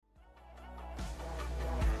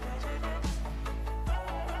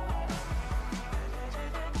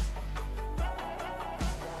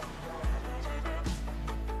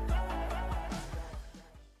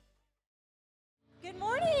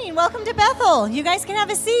morning. Welcome to Bethel. You guys can have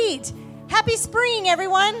a seat. Happy spring,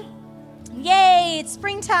 everyone. Yay, it's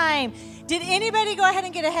springtime. Did anybody go ahead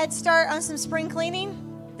and get a head start on some spring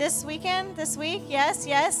cleaning this week?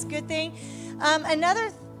 Yes, good thing.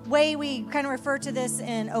 Another way we kind of refer to this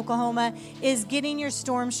in Oklahoma is getting your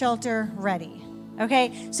storm shelter ready.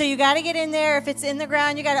 Okay, so you got to get in there. If it's in the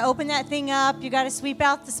ground, you got to open that thing up. You got to sweep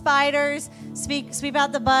out the spiders, sweep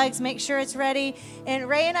out the bugs, make sure it's ready. And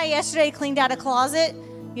Ray and I yesterday cleaned out a closet.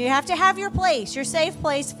 You have to have your place, your safe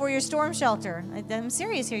place for your storm shelter. I'm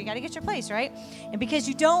serious here. You got to get your place, right? And because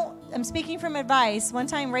you don't, I'm speaking from advice. One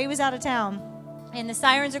time Ray was out of town and the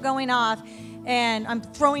sirens are going off and I'm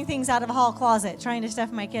throwing things out of a hall closet, trying to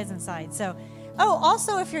stuff my kids inside. So,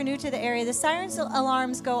 also, if you're new to the area, the sirens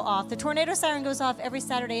alarms go off. The tornado siren goes off every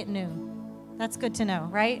Saturday at noon. That's good to know,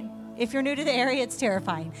 right? If you're new to the area, it's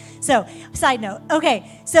terrifying. So, side note.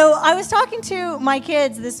 Okay, so I was talking to my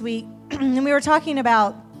kids this week, and we were talking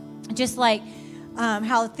about just like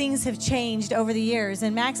how things have changed over the years.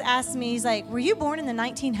 And Max asked me, he's like, were you born in the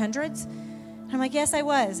 1900s? I'm like, yes, I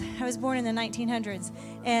was. I was born in the 1900s.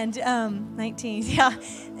 And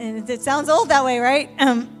and it sounds old that way, right?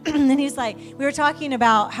 And then he's like, we were talking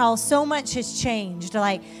about how so much has changed,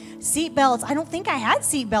 like seat belts. I don't think I had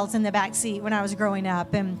seat belts in the back seat when I was growing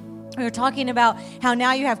up. And we were talking about how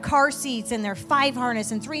now you have car seats and they're 5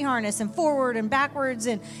 harness and 3 harness and forward and backwards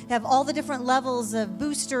and have all the different levels of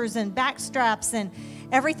boosters and back straps and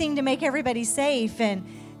everything to make everybody safe. And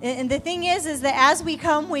the thing is that as we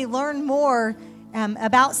come, we learn more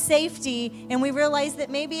about safety, and we realize that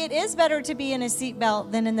maybe it is better to be in a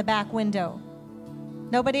seatbelt than in the back window.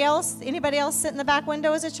 Nobody else? Anybody else sit in the back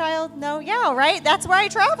window as a child? No? Yeah, right? That's where I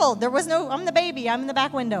traveled. I'm the baby. I'm in the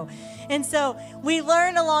back window. And so we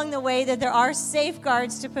learn along the way that there are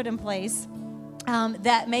safeguards to put in place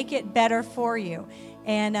that make it better for you.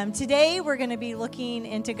 And today we're going to be looking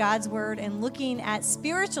into God's Word and looking at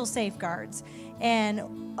spiritual safeguards and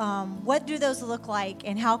what do those look like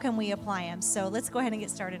and how can we apply them. So let's go ahead and get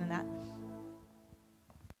started on that.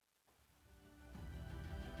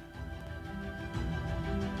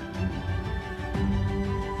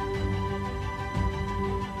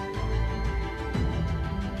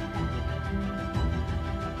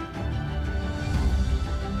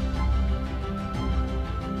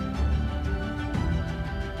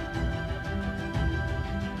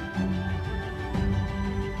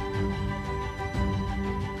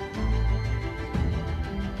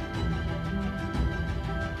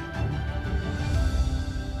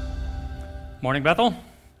 Morning, Bethel.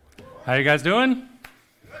 How you guys doing?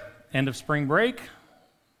 End of spring break.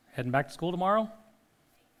 Heading back to school tomorrow?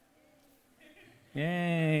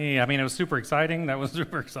 Yay. I mean, it was super exciting. That was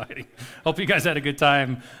super exciting. Hope you guys had a good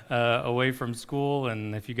time away from school,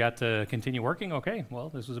 and if you got to continue working, okay. Well,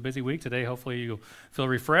 this was a busy week today. Hopefully you feel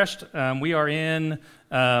refreshed. We are in,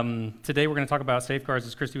 today we're going to talk about safeguards,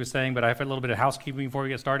 as Christy was saying, but I have a little bit of housekeeping before we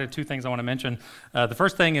get started. 2 things I want to mention. The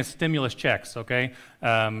first thing is stimulus checks, okay?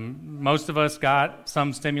 Most of us got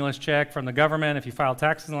some stimulus check from the government if you filed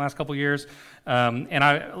taxes in the last couple of years. And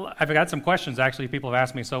I've got some questions, actually, people have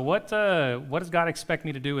asked me. So what does God expect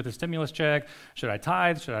me to do with the stimulus check? Should I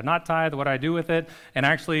tithe? Should I not tithe? What do I do with it? And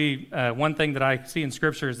actually, one thing that I see in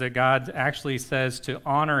Scripture is that God actually says to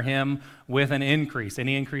honor him with an increase,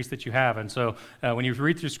 any increase that you have. And so when you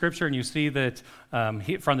read through Scripture and you see that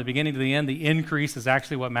from the beginning to the end, the increase is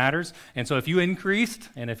actually what matters. And so if you increased,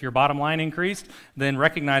 and if your bottom line increased, then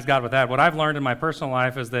recognize God with that. What I've learned in my personal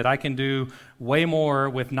life is that I can do way more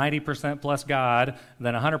with 90% plus God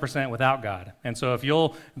than 100% without God. And so if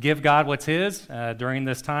you'll give God what's his during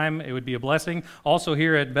this time, it would be a blessing. Also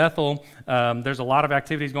here at Bethel, there's a lot of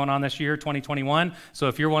activities going on this year, 2021. So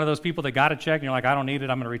if you're one of those people that got a check and you're like, I don't need it,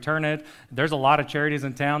 I'm going to return it, there's a lot of charities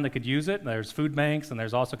in town that could use it. There's food banks and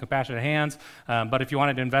there's also Compassionate Hands. But if you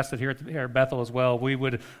wanted to invest it here at Bethel as well, we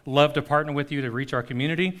would love to partner with you to reach our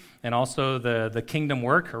community and also the kingdom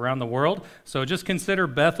work around the world. So just consider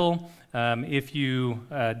Bethel if you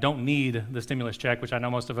don't need the stimulus check, which I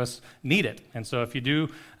know most of us need it. And so if you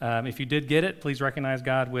did get it, please recognize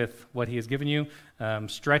God with what he has given you.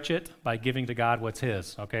 Stretch it by giving to God what's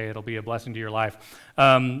his, okay? It'll be a blessing to your life.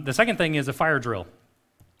 The second thing is a fire drill.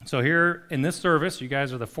 So here in this service, you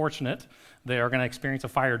guys are the fortunate that are going to experience a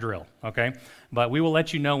fire drill, okay? But we will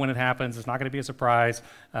let you know when it happens. It's not going to be a surprise.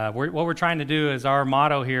 What we're trying to do is our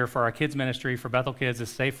motto here for our kids ministry, for Bethel Kids, is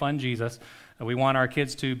Safe, Fun, Jesus. We want our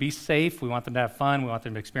kids to be safe. We want them to have fun. We want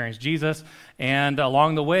them to experience Jesus. And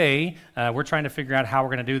along the way, we're trying to figure out how we're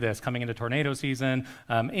going to do this. Coming into tornado season,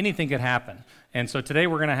 anything could happen. And so today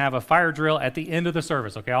we're going to have a fire drill at the end of the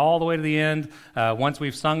service, okay, all the way to the end. Once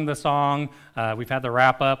we've sung the song, we've had the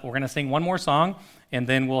wrap up, we're going to sing one more song. and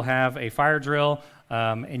then we'll have a fire drill,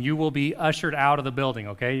 and you will be ushered out of the building,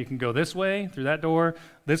 okay? You can go this way through that door,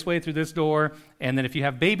 this way through this door, and then if you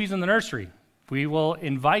have babies in the nursery, we will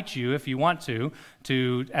invite you, if you want to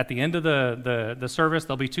at the end of the service,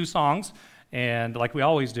 there'll be 2 songs, and like we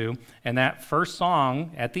always do, and that first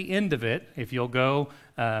song, at the end of it, if you'll go,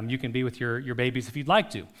 you can be with your babies if you'd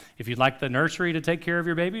like to. If you'd like the nursery to take care of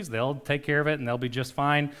your babies, they'll take care of it and they'll be just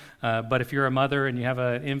fine. But if you're a mother and you have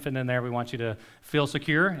an infant in there, we want you to feel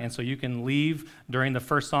secure. And so you can leave during the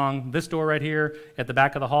first song, this door right here at the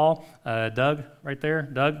back of the hall. Doug right there,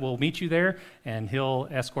 Doug will meet you there and he'll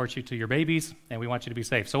escort you to your babies, and we want you to be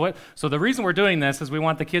safe. So the reason we're doing this is we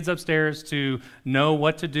want the kids upstairs to know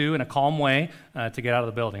what to do in a calm way to get out of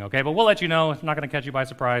the building, okay? But we'll let you know. It's not going to catch you by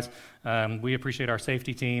surprise. We appreciate our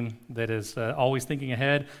safety team that is always thinking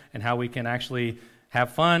ahead and how we can actually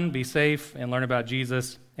have fun, be safe, and learn about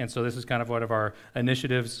Jesus. And so this is kind of one of our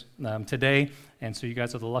initiatives today. And so you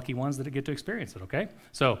guys are the lucky ones that get to experience it, okay?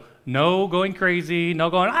 So no going crazy, no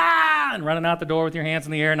going, and running out the door with your hands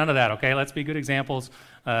in the air, none of that, okay? Let's be good examples,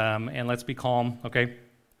 and let's be calm, okay?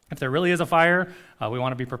 If there really is a fire, we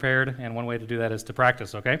want to be prepared, and one way to do that is to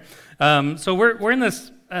practice, okay? So we're in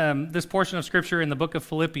this portion of Scripture in the book of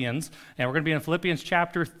Philippians, and we're going to be in Philippians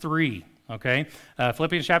chapter 3, okay?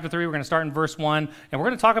 Philippians chapter 3, we're going to start in verse 1, and we're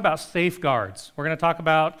going to talk about safeguards. We're going to talk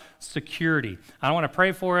about security. I want to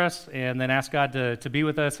pray for us and then ask God to be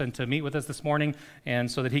with us and to meet with us this morning,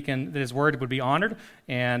 and so that that His Word would be honored,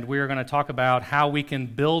 and we are going to talk about how we can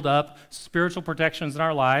build up spiritual protections in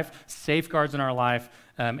our life, safeguards in our life,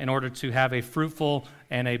 in order to have a fruitful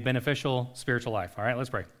and a beneficial spiritual life. All right,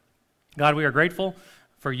 let's pray. God, we are grateful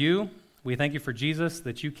for you. We thank you for Jesus,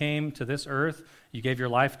 that you came to this earth. You gave your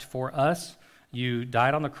life for us. You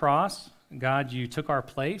died on the cross. God, you took our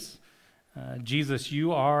place. Jesus,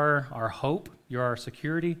 you are our hope. You're our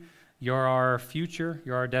security. You're our future.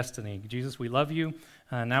 You're our destiny. Jesus, we love you.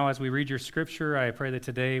 Now as we read your scripture, I pray that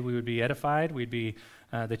today we would be edified.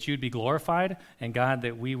 That you'd be glorified, and God,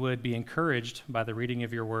 that we would be encouraged by the reading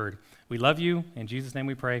of your word. We love you. In Jesus' name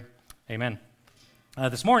we pray. Amen.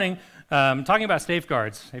 This morning, talking about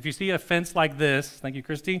safeguards. If you see a fence like this, thank you,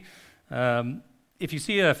 Christy. If you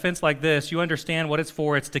see a fence like this, you understand what it's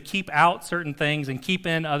for. It's to keep out certain things and keep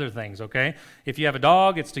in other things, okay? If you have a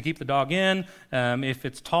dog, it's to keep the dog in. If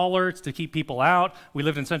it's taller, it's to keep people out. We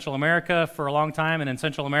lived in Central America for a long time, and in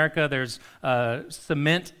Central America, there's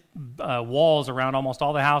cement walls around almost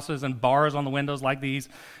all the houses and bars on the windows like these,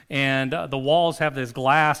 and the walls have this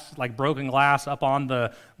glass, like broken glass up on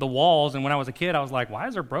the walls. And when I was a kid, I was like, why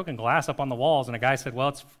is there broken glass up on the walls? And a guy said, well,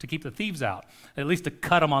 it's to keep the thieves out, at least to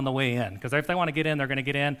cut them on the way in, because if they want to get in, they're going to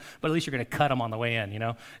get in, but at least you're going to cut them on the way in, you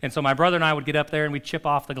know? And so my brother and I would get up there and we'd chip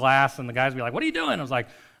off the glass, and the guys would be like, what are you doing? I was like,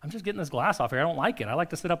 I'm just getting this glass off here. I don't like it. I like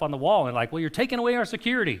to sit up on the wall. And like, well, you're taking away our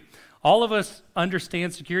security. All of us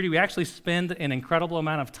understand security. We actually spend an incredible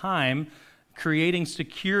amount of time creating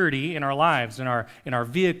security in our lives, in our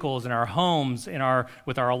vehicles, in our homes,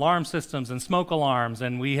 with our alarm systems and smoke alarms,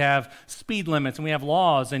 and we have speed limits and we have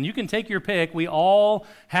laws, and you can take your pick. We all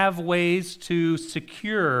have ways to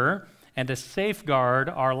secure and to safeguard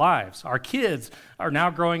our lives. Our kids are now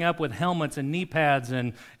growing up with helmets and knee pads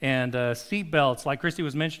and seat belts, like Christy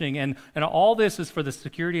was mentioning, and all this is for the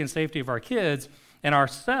security and safety of our kids and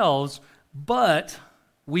ourselves, but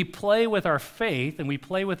we play with our faith, and we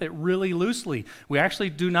play with it really loosely. We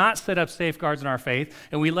actually do not set up safeguards in our faith,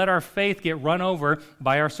 and we let our faith get run over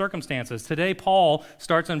by our circumstances. Today, Paul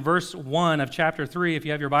starts in verse 1 of chapter 3. If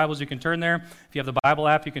you have your Bibles, you can turn there. If you have the Bible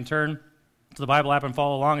app, you can turn to the Bible app and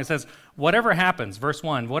follow along. It says, whatever happens, verse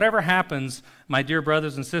 1, whatever happens, my dear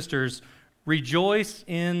brothers and sisters, rejoice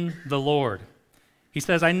in the Lord. He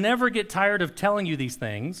says, I never get tired of telling you these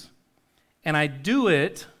things, and I do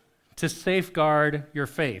it to safeguard your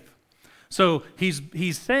faith. So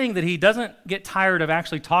he's saying that he doesn't get tired of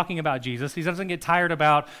actually talking about Jesus. He doesn't get tired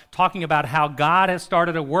about talking about how God has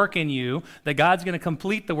started a work in you, that God's going to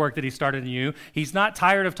complete the work that he started in you. He's not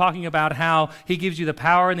tired of talking about how he gives you the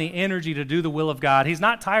power and the energy to do the will of God. He's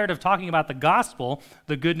not tired of talking about the gospel,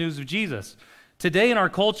 the good news of Jesus. Today in our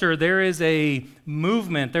culture, there is a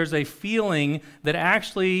movement, there's a feeling that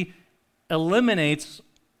actually eliminates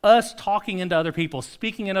us talking into other people,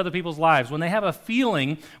 speaking in other people's lives. When they have a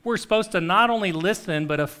feeling, we're supposed to not only listen,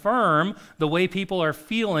 but affirm the way people are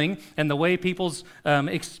feeling and the way people's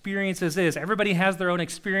experiences is. Everybody has their own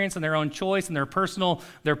experience and their own choice, and their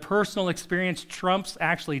personal experience trumps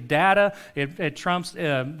actually data. It trumps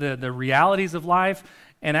the realities of life.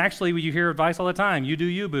 And actually, you hear advice all the time. You do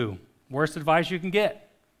you, boo. Worst advice you can get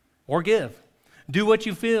or give. Do what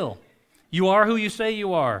you feel. You are who you say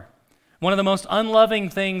you are. One of the most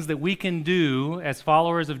unloving things that we can do as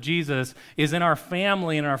followers of Jesus is in our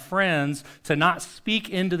family and our friends to not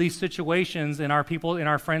speak into these situations in our people, in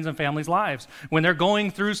our friends and families' lives. When they're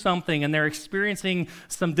going through something and they're experiencing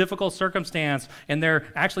some difficult circumstance and they're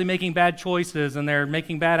actually making bad choices and they're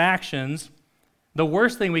making bad actions, the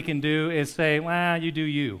worst thing we can do is say, well, you do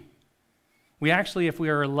you. We actually, if we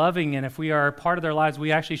are loving and if we are part of their lives,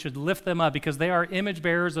 we actually should lift them up because they are image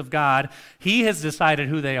bearers of God. He has decided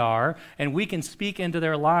who they are, and we can speak into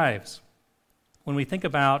their lives. When we think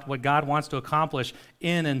about what God wants to accomplish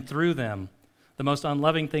in and through them, the most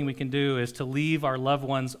unloving thing we can do is to leave our loved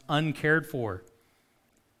ones uncared for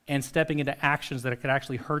and stepping into actions that could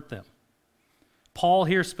actually hurt them. Paul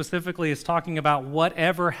here specifically is talking about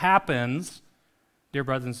whatever happens, dear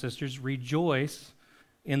brothers and sisters, rejoice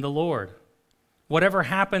in the Lord. Whatever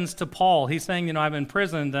happens to Paul, he's saying, I'm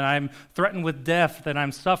imprisoned and I'm threatened with death, that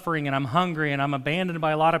I'm suffering and I'm hungry and I'm abandoned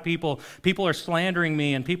by a lot of people. People are slandering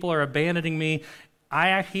me and people are abandoning me.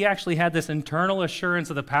 He actually had this internal assurance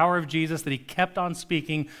of the power of Jesus that he kept on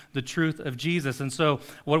speaking the truth of Jesus. And so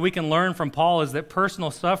what we can learn from Paul is that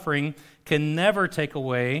personal suffering can never take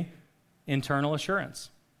away internal assurance.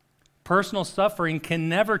 Personal suffering can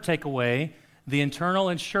never take away the internal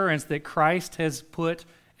assurance that Christ has put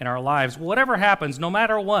in our lives. Whatever happens, no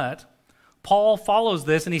matter what, Paul follows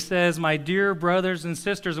this and he says, my dear brothers and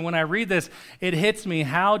sisters, and when I read this, it hits me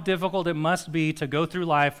how difficult it must be to go through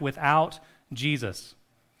life without Jesus.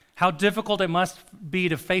 How difficult it must be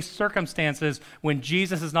to face circumstances when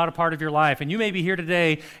Jesus is not a part of your life. And you may be here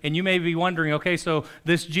today and you may be wondering, okay, so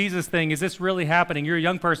this Jesus thing, is this really happening? You're a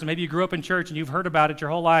young person, maybe you grew up in church and you've heard about it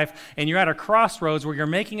your whole life, and you're at a crossroads where you're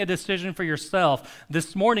making a decision for yourself.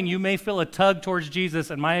 This morning you may feel a tug towards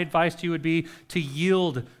Jesus, and my advice to you would be to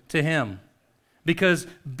yield to him. Because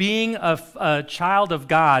being a child of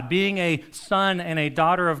God, being a son and a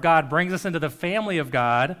daughter of God brings us into the family of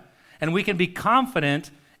God, and we can be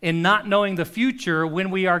confident in not knowing the future when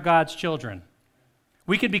we are God's children.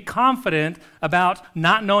 We can be confident about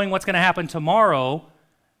not knowing what's going to happen tomorrow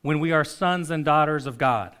when we are sons and daughters of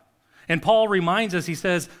God. And Paul reminds us, he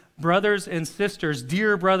says, brothers and sisters,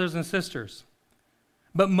 dear brothers and sisters.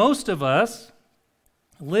 But most of us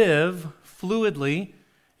live fluidly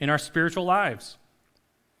in our spiritual lives.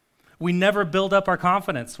 We never build up our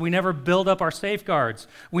confidence. We never build up our safeguards.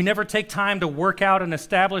 We never take time to work out and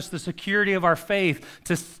establish the security of our faith,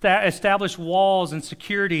 to establish walls and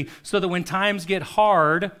security so that when times get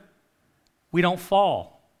hard, we don't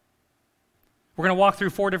fall. We're going to walk through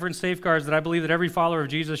 4 different safeguards that I believe that every follower of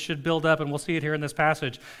Jesus should build up, and we'll see it here in this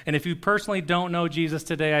passage. And if you personally don't know Jesus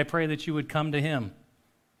today, I pray that you would come to him.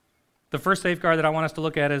 The first safeguard that I want us to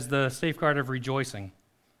look at is the safeguard of rejoicing.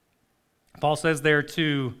 Paul says there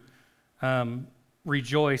to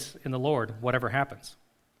rejoice in the Lord, whatever happens.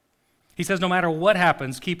 He says no matter what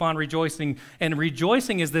happens, keep on rejoicing. And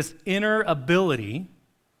rejoicing is this inner ability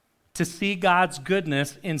to see God's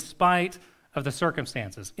goodness in spite of the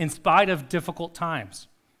circumstances, in spite of difficult times.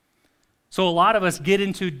 So a lot of us get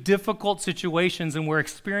into difficult situations and we're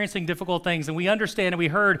experiencing difficult things, and we understand and we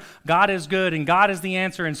heard God is good and God is the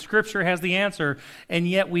answer and Scripture has the answer, and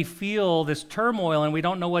yet we feel this turmoil and we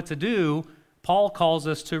don't know what to do. Paul calls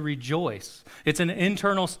us to rejoice. It's an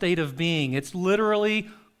internal state of being. It's literally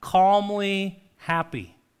calmly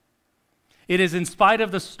happy. It is in spite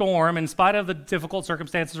of the storm, in spite of the difficult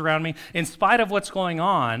circumstances around me, in spite of what's going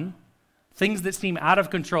on, things that seem out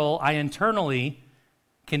of control, I internally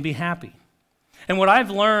can be happy. And what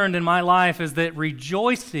I've learned in my life is that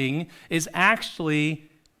rejoicing is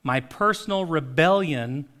actually my personal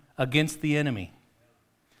rebellion against the enemy.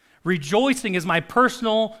 Rejoicing is my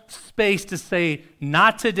personal space to say,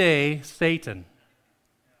 not today, Satan.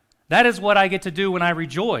 That is what I get to do when I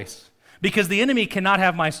rejoice. Because the enemy cannot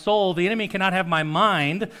have my soul, the enemy cannot have my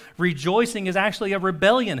mind. Rejoicing is actually a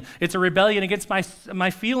rebellion. It's a rebellion against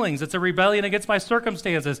my feelings. It's a rebellion against my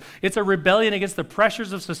circumstances. It's a rebellion against the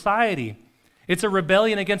pressures of society. It's a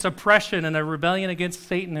rebellion against oppression and a rebellion against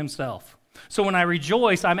Satan himself. So when I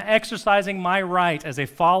rejoice, I'm exercising my right as a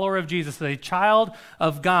follower of Jesus, as a child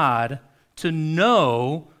of God, to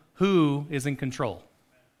know who is in control.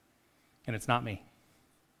 And it's not me.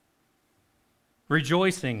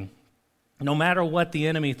 Rejoicing, no matter what the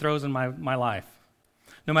enemy throws in my life,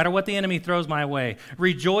 no matter what the enemy throws my way,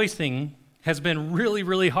 rejoicing has been really,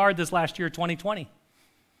 really hard this last year, 2020.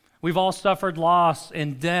 We've all suffered loss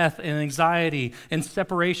and death and anxiety and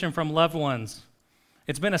separation from loved ones.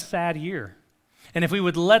 It's been a sad year. And if we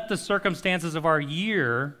would let the circumstances of our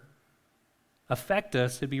year affect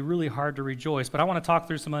us, it'd be really hard to rejoice. But I want to talk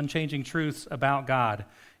through some unchanging truths about God.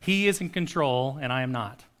 He is in control, and I am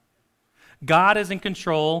not. God is in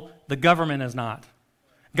control, the government is not.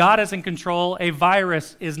 God is in control, a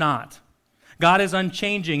virus is not. God is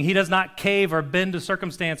unchanging. He does not cave or bend to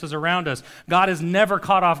circumstances around us. God is never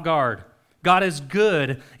caught off guard. God is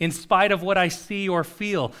good in spite of what I see or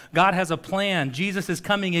feel. God has a plan. Jesus is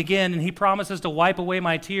coming again, and he promises to wipe away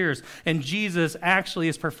my tears. And Jesus actually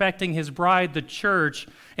is perfecting his bride, the church.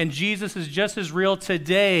 And Jesus is just as real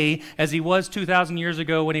today as he was 2,000 years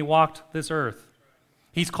ago when he walked this earth.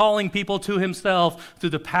 He's calling people to himself through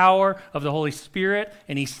the power of the Holy Spirit,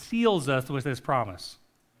 and he seals us with his promise.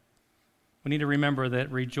 We need to remember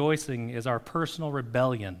that rejoicing is our personal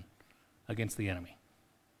rebellion against the enemy.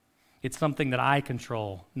 It's something that I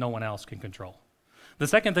control, no one else can control. The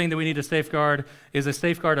second thing that we need to safeguard is a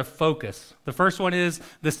safeguard of focus. The first one is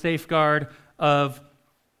the safeguard of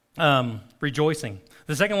rejoicing.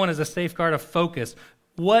 The second one is a safeguard of focus.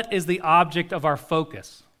 What is the object of our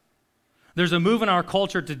focus? There's a move in our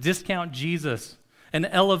culture to discount Jesus and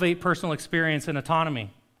elevate personal experience and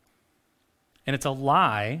autonomy. And it's a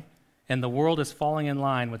lie, and the world is falling in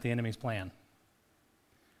line with the enemy's plan.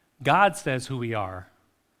 God says who we are,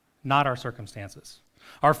 not our circumstances.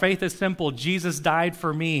 Our faith is simple. Jesus died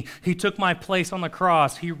for me. He took my place on the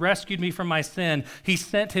cross. He rescued me from my sin. He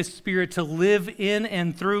sent his Spirit to live in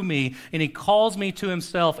and through me, and he calls me to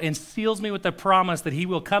himself and seals me with the promise that he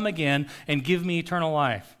will come again and give me eternal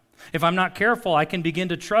life. If I'm not careful, I can begin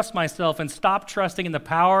to trust myself and stop trusting in the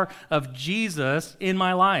power of Jesus in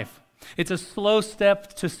my life. It's a slow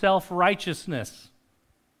step to self-righteousness.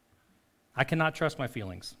 I cannot trust my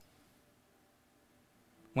feelings.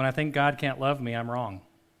 When I think God can't love me, I'm wrong.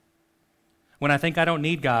 When I think I don't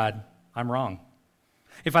need God, I'm wrong.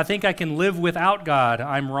 If I think I can live without God,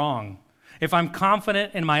 I'm wrong. If I'm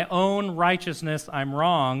confident in my own righteousness, I'm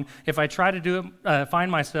wrong. If I try to do it,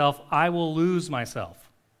 find myself, I will lose myself.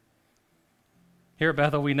 Here at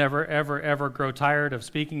Bethel, we never, ever, ever grow tired of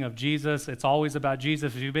speaking of Jesus. It's always about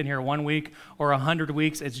Jesus. If you've been here 1 week or 100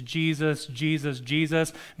 weeks, it's Jesus, Jesus,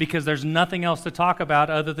 Jesus, because there's nothing else to talk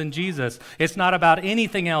about other than Jesus. It's not about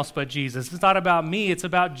anything else but Jesus. It's not about me. It's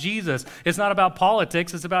about Jesus. It's not about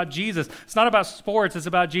politics. It's about Jesus. It's not about sports. It's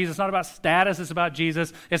about Jesus. It's not about status. It's about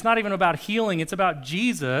Jesus. It's not even about healing. It's about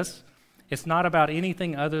Jesus. It's not about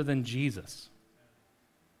anything other than Jesus.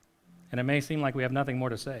 And it may seem like we have nothing more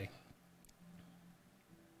to say.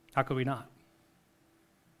 How could we not?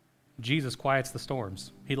 Jesus quiets the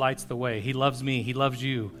storms. He lights the way. He loves me. He loves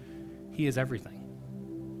you. He is everything.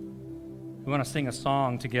 We want to sing a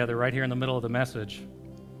song together right here in the middle of the message.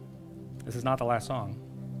 This is not the last song.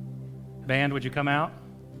 Band, would you come out?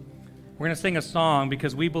 We're going to sing a song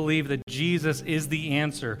because we believe that Jesus is the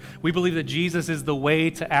answer. We believe that Jesus is the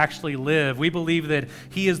way to actually live. We believe that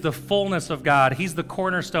he is the fullness of God. He's the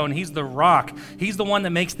cornerstone. He's the rock. He's the one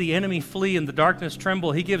that makes the enemy flee and the darkness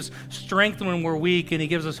tremble. He gives strength when we're weak, and he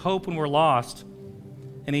gives us hope when we're lost.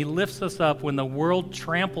 And he lifts us up when the world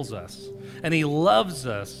tramples us. And he loves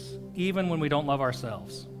us even when we don't love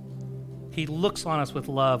ourselves. He looks on us with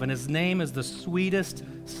love, and his name is the sweetest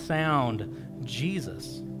sound,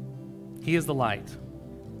 Jesus. He is the light.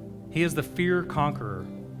 He is the fear conqueror.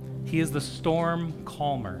 He is the storm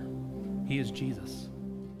calmer. He is Jesus.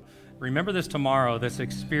 Remember this tomorrow, this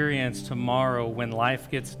experience tomorrow when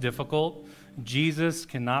life gets difficult. Jesus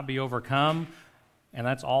cannot be overcome, and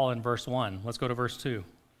that's all in verse 1. Let's go to verse 2. It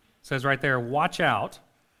says right there, watch out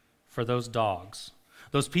for those dogs,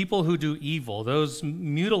 those people who do evil, those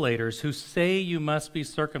mutilators who say you must be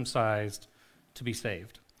circumcised to be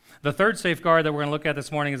saved. The third safeguard that we're going to look at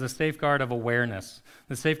this morning is a safeguard of awareness.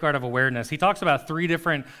 The safeguard of awareness. He talks about 3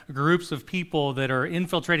 different groups of people that are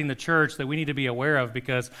infiltrating the church that we need to be aware of,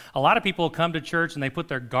 because a lot of people come to church and they put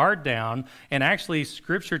their guard down, and actually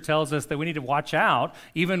Scripture tells us that we need to watch out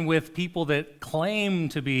even with people that claim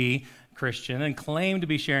to be Christian and claim to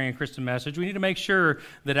be sharing a Christian message. We need to make sure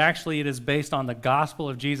that actually it is based on the gospel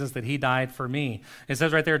of Jesus, that he died for me. It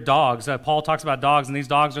says right there, dogs. Paul talks about dogs, and these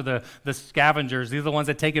dogs are the scavengers. These are the ones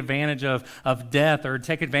that take advantage of death or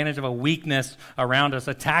take advantage of a weakness around us,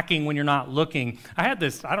 attacking when you're not looking. I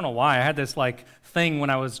don't know why, I had this thing when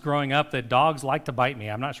I was growing up that dogs like to bite me.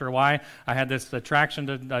 I'm not sure why. I had this attraction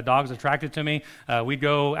to dogs attracted to me. We'd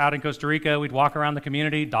go out in Costa Rica, we'd walk around the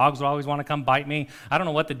community, dogs would always want to come bite me. I don't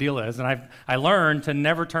know what the deal is, and I learned to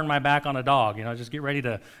never turn my back on a dog, just get ready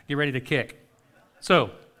to kick.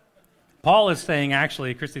 So, Paul is saying,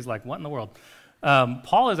 actually, Christy's like, what in the world?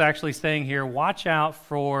 Paul is actually saying here, watch out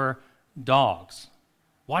for dogs.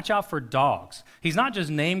 Watch out for dogs. He's not just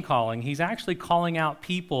name calling, he's actually calling out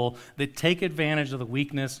people that take advantage of the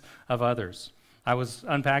weakness of others. I was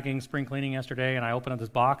unpacking spring cleaning yesterday, and I opened up this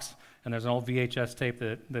box, and there's an old VHS tape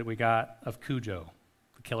that we got of Cujo.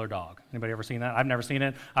 A killer dog. Anybody ever seen that? I've never seen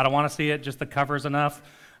it. I don't want to see it. Just the cover's enough.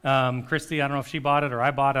 Christy, I don't know if she bought it or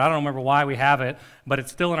I bought it. I don't remember why we have it, but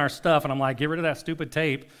it's still in our stuff. And I'm like, get rid of that stupid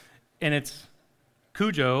tape. And it's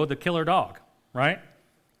Cujo, the killer dog, right?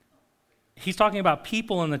 He's talking about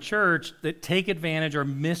people in the church that take advantage or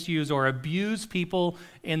misuse or abuse people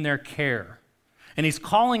in their care. And he's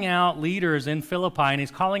calling out leaders in Philippi, and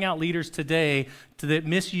he's calling out leaders today that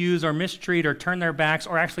misuse or mistreat or turn their backs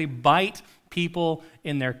or actually bite people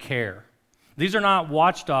in their care. These are not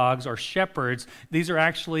watchdogs or shepherds. These are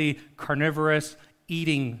actually carnivorous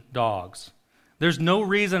eating dogs. There's no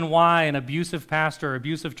reason why an abusive pastor or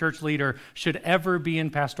abusive church leader should ever be in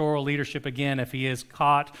pastoral leadership again if he is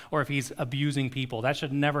caught or if he's abusing people. That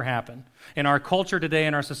should never happen. In our culture today,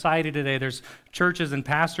 in our society today, there's churches and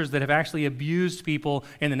pastors that have actually abused people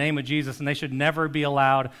in the name of Jesus, and they should never be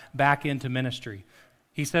allowed back into ministry.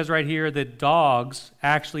 He says right here that dogs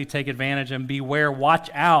actually take advantage, and beware, watch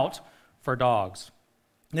out for dogs.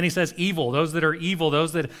 Then he says evil, those that are evil,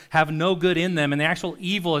 those that have no good in them, and the actual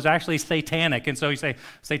evil is actually satanic. And so you say,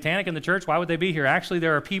 satanic in the church? Why would they be here? Actually,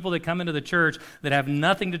 there are people that come into the church that have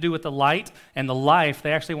nothing to do with the light and the life.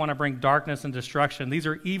 They actually want to bring darkness and destruction. These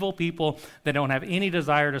are evil people that don't have any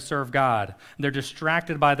desire to serve God. They're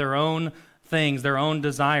distracted by their own things, their own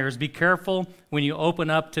desires. Be careful when you open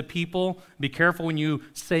up to people. Be careful when you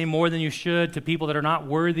say more than you should to people that are not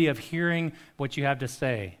worthy of hearing what you have to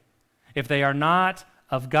say. If they are not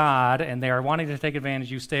of God and they are wanting to take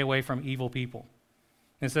advantage, you stay away from evil people.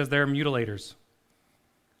 It says they're mutilators,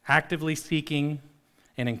 actively seeking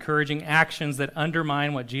and encouraging actions that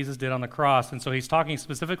undermine what Jesus did on the cross. And so he's talking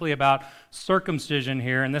specifically about circumcision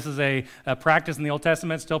here, and this is a practice in the Old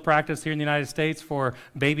Testament, still practiced here in the United States for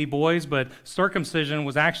baby boys, but circumcision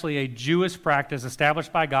was actually a Jewish practice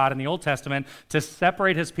established by God in the Old Testament to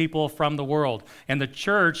separate his people from the world. And the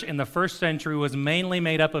church in the first century was mainly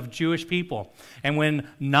made up of Jewish people. And when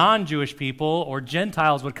non-Jewish people or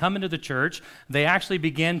Gentiles would come into the church, they actually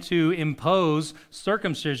began to impose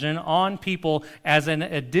circumcision on people as an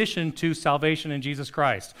addition to salvation in Jesus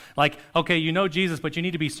Christ. Like, okay, you know Jesus, but you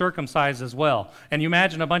need to be circumcised as well. And you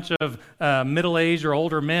imagine a bunch of middle-aged or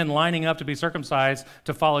older men lining up to be circumcised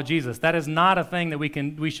to follow Jesus. That is not a thing that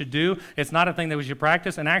we should do. It's not a thing that we should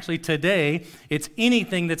practice. And actually today, it's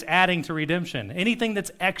anything that's adding to redemption, anything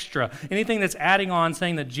that's extra, anything that's adding on,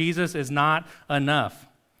 saying that Jesus is not enough.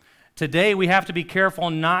 Today, we have to be careful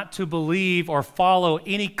not to believe or follow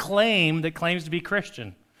any claim that claims to be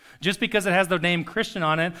Christian. Just because it has the name Christian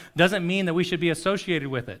on it doesn't mean that we should be associated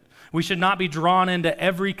with it. We should not be drawn into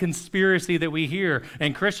every conspiracy that we hear,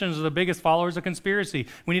 and Christians are the biggest followers of conspiracy.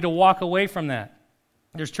 We need to walk away from that.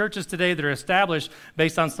 There's churches today that are established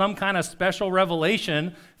based on some kind of special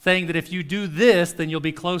revelation saying that if you do this, then you'll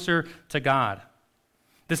be closer to God.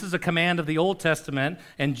 This is a command of the Old Testament,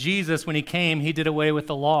 and Jesus, when he came, he did away with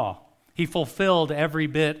the law. He fulfilled every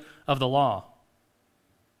bit of the law.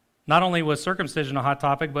 Not only was circumcision a hot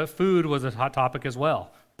topic, but food was a hot topic as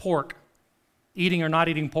well. Pork, eating or not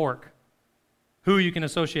eating pork, who you can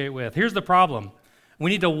associate with. Here's the problem.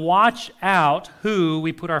 We need to watch out who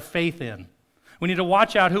we put our faith in. We need to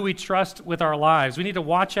watch out who we trust with our lives. We need to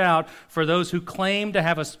watch out for those who claim to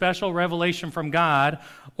have a special revelation from God,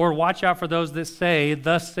 or watch out for those that say,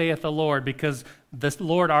 "Thus saith the Lord," because the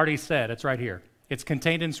Lord already said. It's right here. It's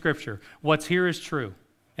contained in Scripture. What's here is true.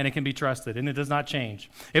 And it can be trusted, and it does not change.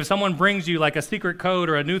 If someone brings you like a secret code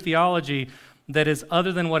or a new theology that is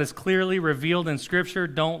other than what is clearly revealed in Scripture,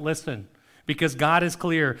 don't listen, because God is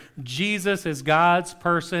clear. Jesus is God's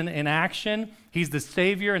person in action. He's the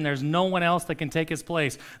Savior, and there's no one else that can take his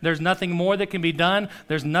place. There's nothing more that can be done.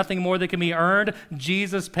 There's nothing more that can be earned.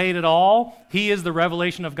 Jesus paid it all. He is the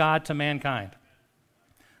revelation of God to mankind.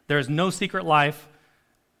 There is no secret life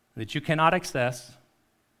that you cannot access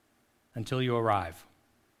until you arrive.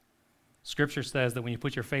 Scripture says that when you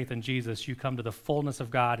put your faith in Jesus, you come to the fullness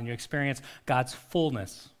of God and you experience God's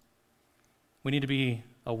fullness. We need to be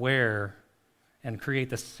aware and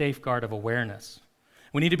create the safeguard of awareness.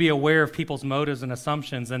 We need to be aware of people's motives and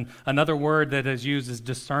assumptions. And another word that is used is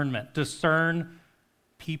discernment. Discern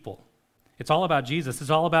people. It's all about Jesus.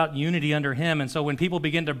 It's all about unity under him. And so when people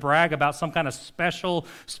begin to brag about some kind of special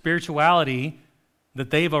spirituality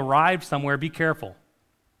that they've arrived somewhere, be careful.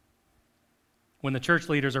 When the church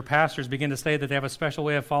leaders or pastors begin to say that they have a special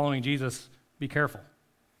way of following Jesus, be careful.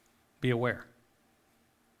 Be aware.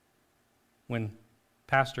 When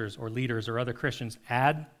pastors or leaders or other Christians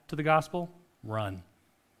add to the gospel, run.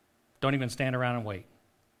 Don't even stand around and wait.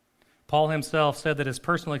 Paul himself said that his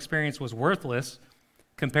personal experience was worthless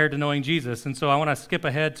compared to knowing Jesus. And so I want to skip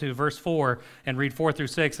ahead to verse 4 and read 4 through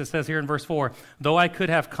 6. It says here in verse 4, "Though I could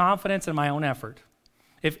have confidence in my own effort,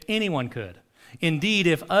 if anyone could. Indeed,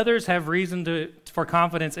 if others have reason for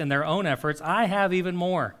confidence in their own efforts, I have even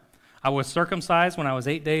more. I was circumcised when I was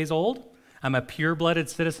 8 days old. I'm a pure-blooded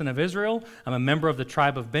citizen of Israel. I'm a member of the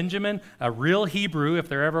tribe of Benjamin, a real Hebrew if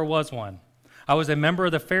there ever was one. I was a member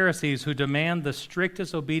of the Pharisees who demand the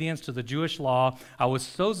strictest obedience to the Jewish law. I was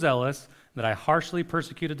so zealous that I harshly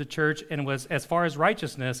persecuted the church and was, as far as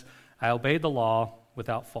righteousness, I obeyed the law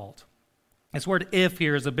without fault. This word if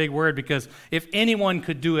here is a big word because if anyone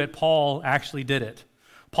could do it, Paul actually did it.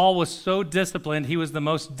 Paul was so disciplined, he was the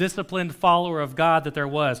most disciplined follower of God that there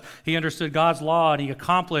was. He understood God's law and he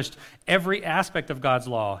accomplished every aspect of God's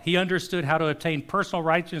law. He understood how to obtain personal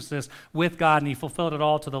righteousness with God and he fulfilled it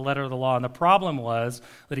all to the letter of the law. And the problem was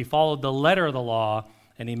that he followed the letter of the law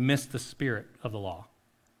and he missed the spirit of the law.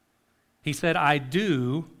 He said, I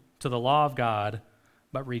do to the law of God,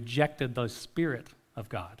 but rejected the spirit of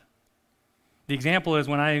God. The example is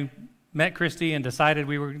when I met Christy and decided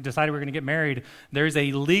we were going to get married, there's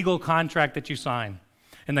a legal contract that you sign.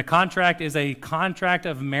 And the contract is a contract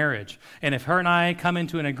of marriage. And if her and I come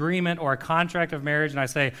into an agreement or a contract of marriage and I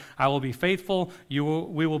say, I will be faithful, we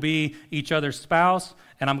will be each other's spouse,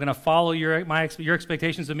 and I'm going to follow your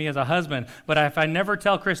expectations of me as a husband. But if I never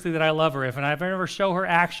tell Christy that I love her, if I never show her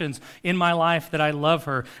actions in my life that I love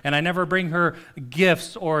her, and I never bring her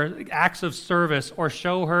gifts or acts of service or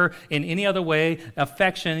show her in any other way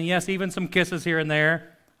affection, and yes, even some kisses here and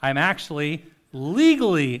there, I'm actually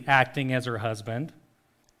legally acting as her husband,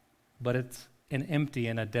 but it's an empty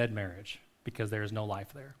and a dead marriage because there is no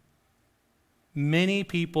life there. Many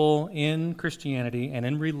people in Christianity and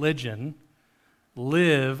in religion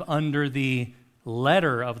live under the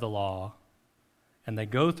letter of the law, and they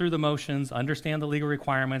go through the motions, understand the legal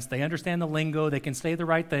requirements, they understand the lingo, they can say the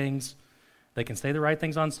right things,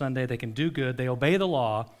 on Sunday, they can do good, they obey the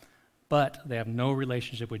law, but they have no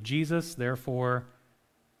relationship with Jesus, therefore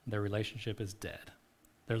their relationship is dead.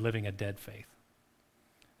 They're living a dead faith.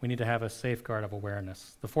 We need to have a safeguard of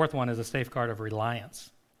awareness. The fourth one is a safeguard of reliance.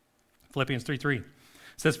 Philippians 3:3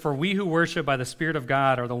 says, for we who worship by the Spirit of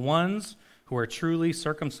God are the ones who are truly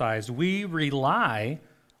circumcised. We rely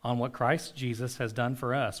on what Christ Jesus has done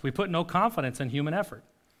for us. We put no confidence in human effort.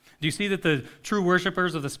 Do you see that the true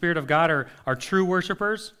worshipers of the Spirit of God are true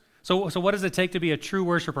worshipers? So what does it take to be a true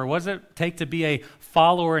worshiper? What does it take to be a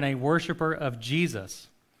follower and a worshiper of Jesus?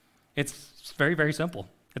 It's very, very simple.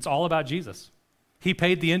 It's all about Jesus. He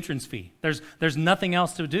paid the entrance fee. There's nothing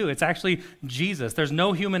else to do. It's actually Jesus. There's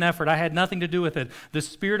no human effort. I had nothing to do with it. The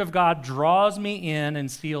Spirit of God draws me in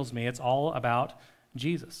and seals me. It's all about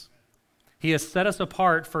Jesus. He has set us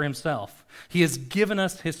apart for himself. He has given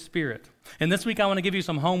us his Spirit. And this week I want to give you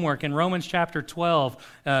some homework. In Romans chapter 12,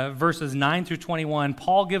 verses 9 through 21,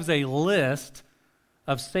 Paul gives a list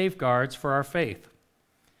of safeguards for our faith.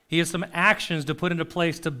 He has some actions to put into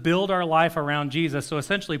place to build our life around Jesus. So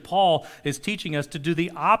essentially, Paul is teaching us to do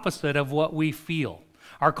the opposite of what we feel.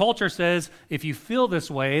 Our culture says, if you feel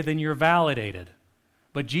this way, then you're validated.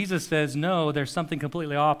 But Jesus says, no, there's something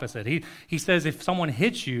completely opposite. He says, if someone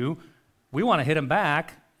hits you, we want to hit him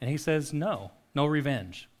back. And he says, no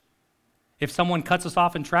revenge. If someone cuts us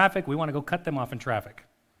off in traffic, we want to go cut them off in traffic.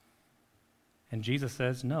 And Jesus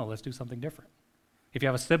says, no, let's do something different. If you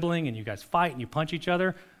have a sibling and you guys fight and you punch each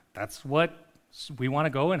other, that's what we want to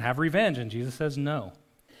go and have revenge. And Jesus says no.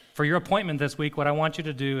 For your appointment this week, what I want you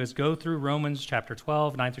to do is go through Romans chapter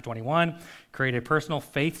 12, 9 through 21, create a personal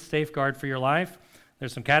faith safeguard for your life.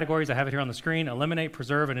 There's some categories. I have it here on the screen. Eliminate,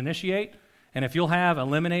 preserve, and initiate. And if you'll have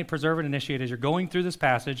eliminate, preserve, and initiate as you're going through this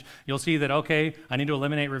passage, you'll see that, okay, I need to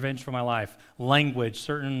eliminate revenge from my life, language,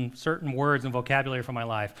 certain words and vocabulary from my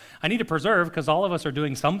life. I need to preserve because all of us are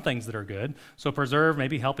doing some things that are good. So preserve,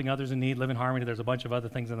 maybe helping others in need, live in harmony. There's a bunch of other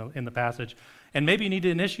things in the passage. And maybe you need to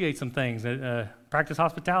initiate some things, practice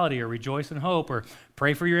hospitality or rejoice in hope or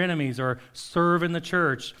pray for your enemies or serve in the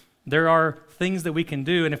church. There are things that we can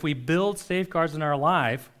do, and if we build safeguards in our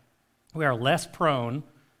life, we are less prone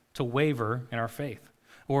to waver in our faith.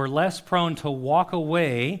 We're less prone to walk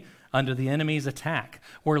away under the enemy's attack.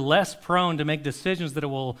 We're less prone to make decisions that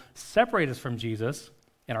will separate us from Jesus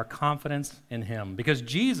and our confidence in him. Because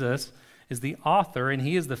Jesus is the author and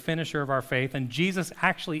he is the finisher of our faith, and Jesus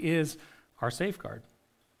actually is our safeguard.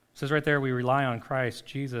 It says right there, we rely on Christ,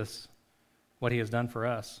 Jesus, what he has done for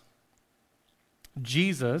us.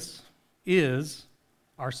 Jesus is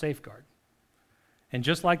our safeguard. And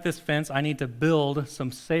just like this fence, I need to build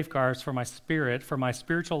some safeguards for my spirit, for my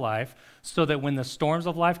spiritual life, so that when the storms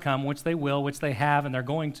of life come, which they will, which they have, and they're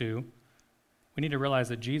going to, we need to realize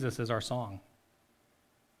that Jesus is our song.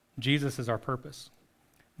 Jesus is our purpose.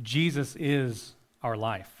 Jesus is our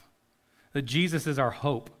life. That Jesus is our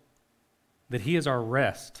hope. that he is our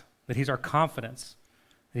rest, that he's our confidence,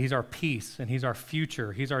 that he's our peace, and he's our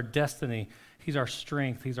future, he's our destiny, he's our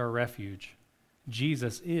strength, he's our refuge.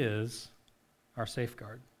 Jesus is our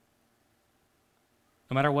safeguard.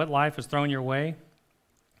 No matter what life has thrown your way,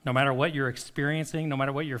 no matter what you're experiencing, no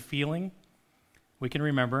matter what you're feeling, we can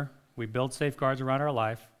remember we build safeguards around our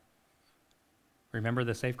life. Remember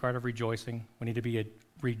the safeguard of rejoicing. We need to be a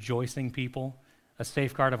rejoicing people, a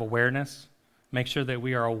safeguard of awareness. Make sure that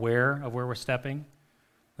we are aware of where we're stepping.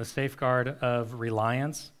 The safeguard of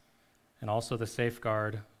reliance, and also the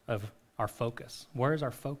safeguard of our focus. Where is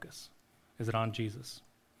our focus? Is it on Jesus?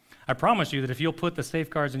 I promise you that if you'll put the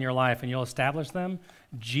safeguards in your life and you'll establish them,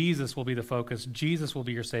 Jesus will be the focus. Jesus will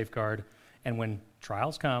be your safeguard. And when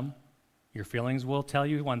trials come, your feelings will tell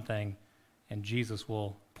you one thing, and Jesus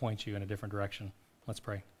will point you in a different direction. Let's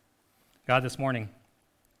pray. God, this morning,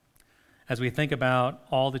 as we think about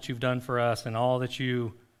all that you've done for us and all that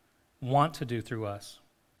you want to do through us,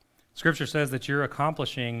 Scripture says that you're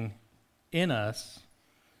accomplishing in us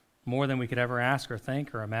more than we could ever ask or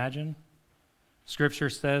think or imagine. Scripture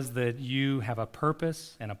says that you have a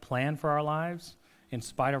purpose and a plan for our lives in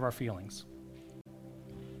spite of our feelings.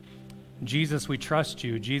 Jesus, we trust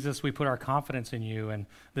you. Jesus, we put our confidence in you. And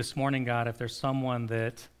this morning, God, if there's someone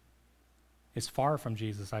that is far from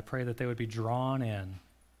Jesus, I pray that they would be drawn in,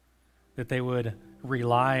 that they would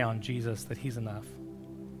rely on Jesus, that he's enough.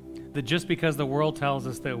 That just because the world tells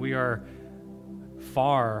us that we are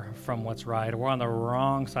far from what's right, or we're on the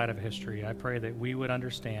wrong side of history, I pray that we would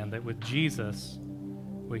understand that with Jesus,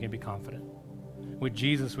 we can be confident. With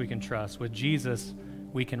Jesus, we can trust. With Jesus,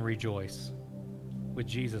 we can rejoice. With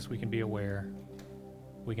Jesus, we can be aware.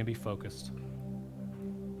 We can be focused.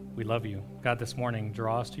 We love you. God, this morning,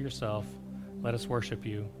 draw us to yourself. Let us worship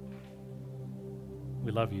you.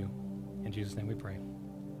 We love you. In Jesus' name we pray.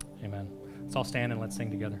 Amen. Let's all stand and let's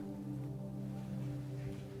sing together.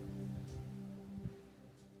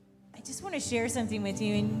 I just want to share something with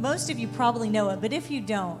you, and most of you probably know it, but if you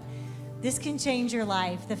don't, this can change your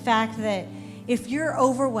life. The fact that if you're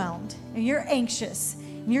overwhelmed and you're anxious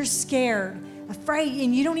and you're scared, afraid,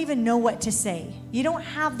 and you don't even know what to say, you don't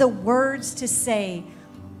have the words to say,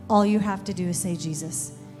 all you have to do is say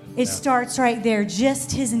Jesus. It starts right there,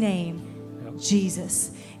 just his name,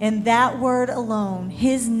 Jesus. And that word alone,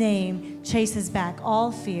 his name, chases back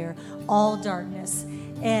all fear, all darkness.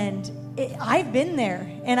 And I've been there,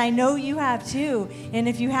 and I know you have too. And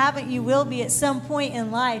if you haven't, you will be at some point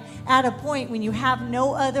in life, at a point when you have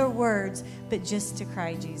no other words but just to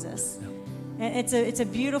cry Jesus. And it's a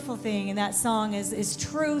beautiful thing, and that song is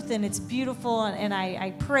truth, and it's beautiful, and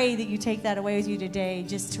I pray that you take that away with you today,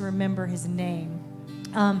 just to remember his name.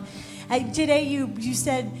 Today you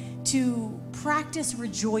said to practice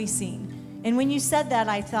rejoicing. And when you said that,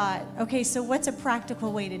 I thought, okay, so what's a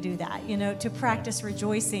practical way to do that, to practice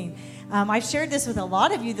rejoicing? I've shared this with a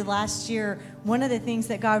lot of you the last year. One of the things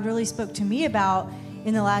that God really spoke to me about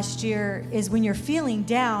in the last year is when you're feeling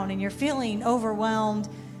down and you're feeling overwhelmed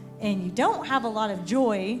and you don't have a lot of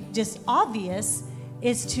joy, just obvious,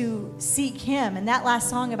 is to seek him. And that last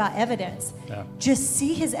song about evidence, just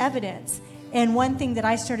see his evidence. And one thing that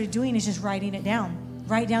I started doing is just writing it down.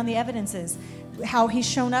 Write down the evidences, how he's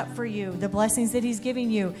shown up for you, the blessings that he's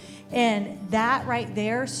giving you. And that right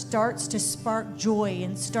there starts to spark joy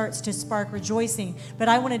and starts to spark rejoicing. But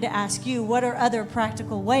I wanted to ask you, what are other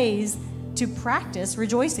practical ways to practice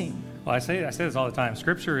rejoicing? Well, I say this all the time.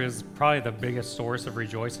 Scripture is probably the biggest source of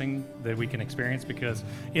rejoicing that we can experience, because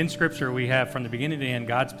in Scripture we have from the beginning to the end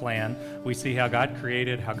God's plan. We see how God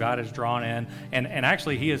created, how God is drawn in, and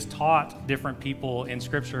actually he has taught different people in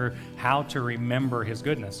Scripture how to remember his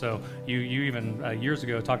goodness. So you even years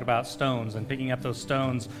ago talked about stones and picking up those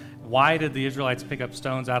stones. Why did the Israelites pick up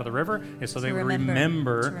stones out of the river? Is so they would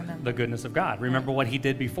remember the goodness of God. Remember what he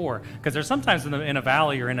did before. Because there's sometimes in a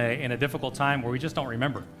valley or in a difficult time where we just don't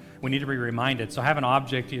remember. We need to be reminded. So have an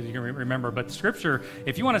object you can remember. But Scripture,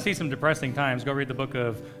 if you want to see some depressing times, go read the book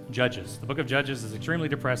of Judges. The book of Judges is extremely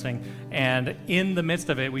depressing. And in the midst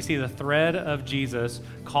of it, we see the thread of Jesus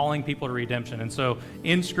calling people to redemption. And so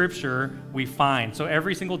in Scripture, we find. So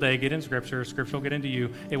every single day, get in Scripture. Scripture will get into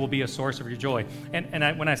you. It will be a source of your joy.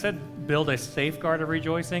 And when I said build a safeguard of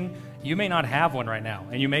rejoicing, you may not have one right now,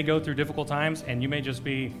 and you may go through difficult times, and you may just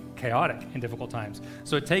be chaotic in difficult times.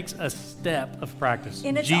 So it takes a step of practice.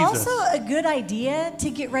 And it's also a good idea to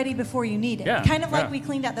get ready before you need it. Kind of like we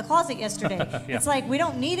cleaned out the closet yesterday. It's like we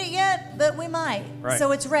don't need it yet, but we might. Right.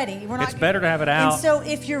 So it's ready. It's better to have it out. And so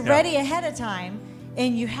if you're ready ahead of time,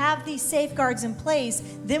 and you have these safeguards in place,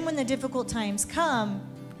 then when the difficult times come,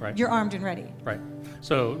 you're armed and ready. Right.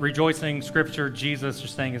 So rejoicing, Scripture, Jesus,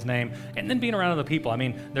 just saying His name, and then being around other people. I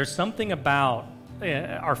mean, there's something about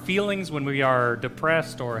our feelings when we are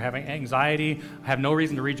depressed or having anxiety, have no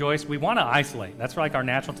reason to rejoice. We want to isolate. That's like our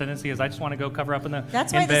natural tendency is I just want to go cover up in the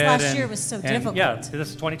That's why this last year was so difficult. Yeah,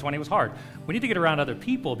 this 2020 was hard. We need to get around other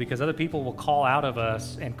people because other people will call out of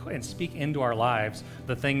us and speak into our lives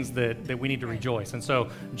the things that we need to rejoice. And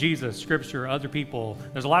so Jesus, Scripture, other people,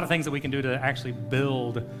 there's a lot of things that we can do to actually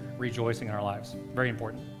build rejoicing in our lives. Very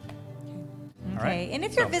important. Okay, right. And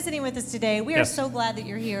if you're visiting with us today, we are so glad that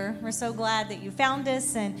you're here. We're so glad that you found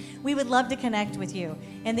us, and we would love to connect with you.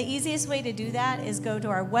 And the easiest way to do that is go to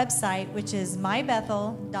our website, which is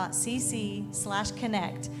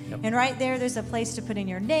mybethel.cc/connect. Yep. And right there's a place to put in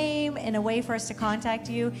your name and a way for us to contact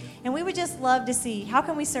you. And we would just love to see, how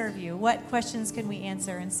can we serve you? What questions can we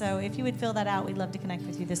answer? And so if you would fill that out, we'd love to connect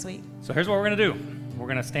with you this week. So here's what we're going to do. We're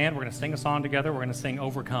going to stand. We're going to sing a song together. We're going to sing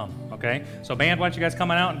Overcome, okay? So band, why don't you guys come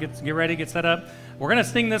on out and get ready, get set up. We're going to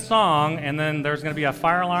sing this song, and then there's going to be a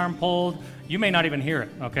fire alarm pulled. You may not even hear it,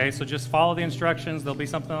 okay? So just follow the instructions. There'll be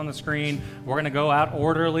something on the screen. We're going to go out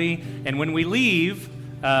orderly. And when we leave,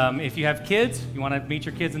 if you have kids, you want to meet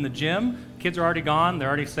your kids in the gym. Kids are already gone. They're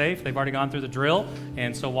already safe. They've already gone through the drill.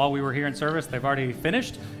 And so while we were here in service, they've already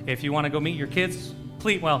finished. If you want to go meet your kids,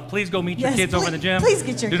 please go meet your kids over in the gym. Please get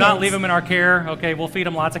your kids. Do kids. not leave them in our care, okay? We'll feed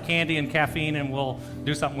them lots of candy and caffeine, and we'll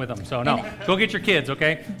do something with them. So, no, go get your kids,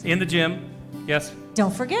 okay? In the gym. Yes?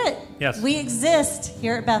 Don't forget, we exist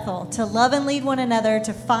here at Bethel to love and lead one another,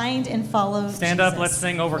 to find and follow Stand Jesus. up, let's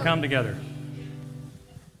sing Overcome together.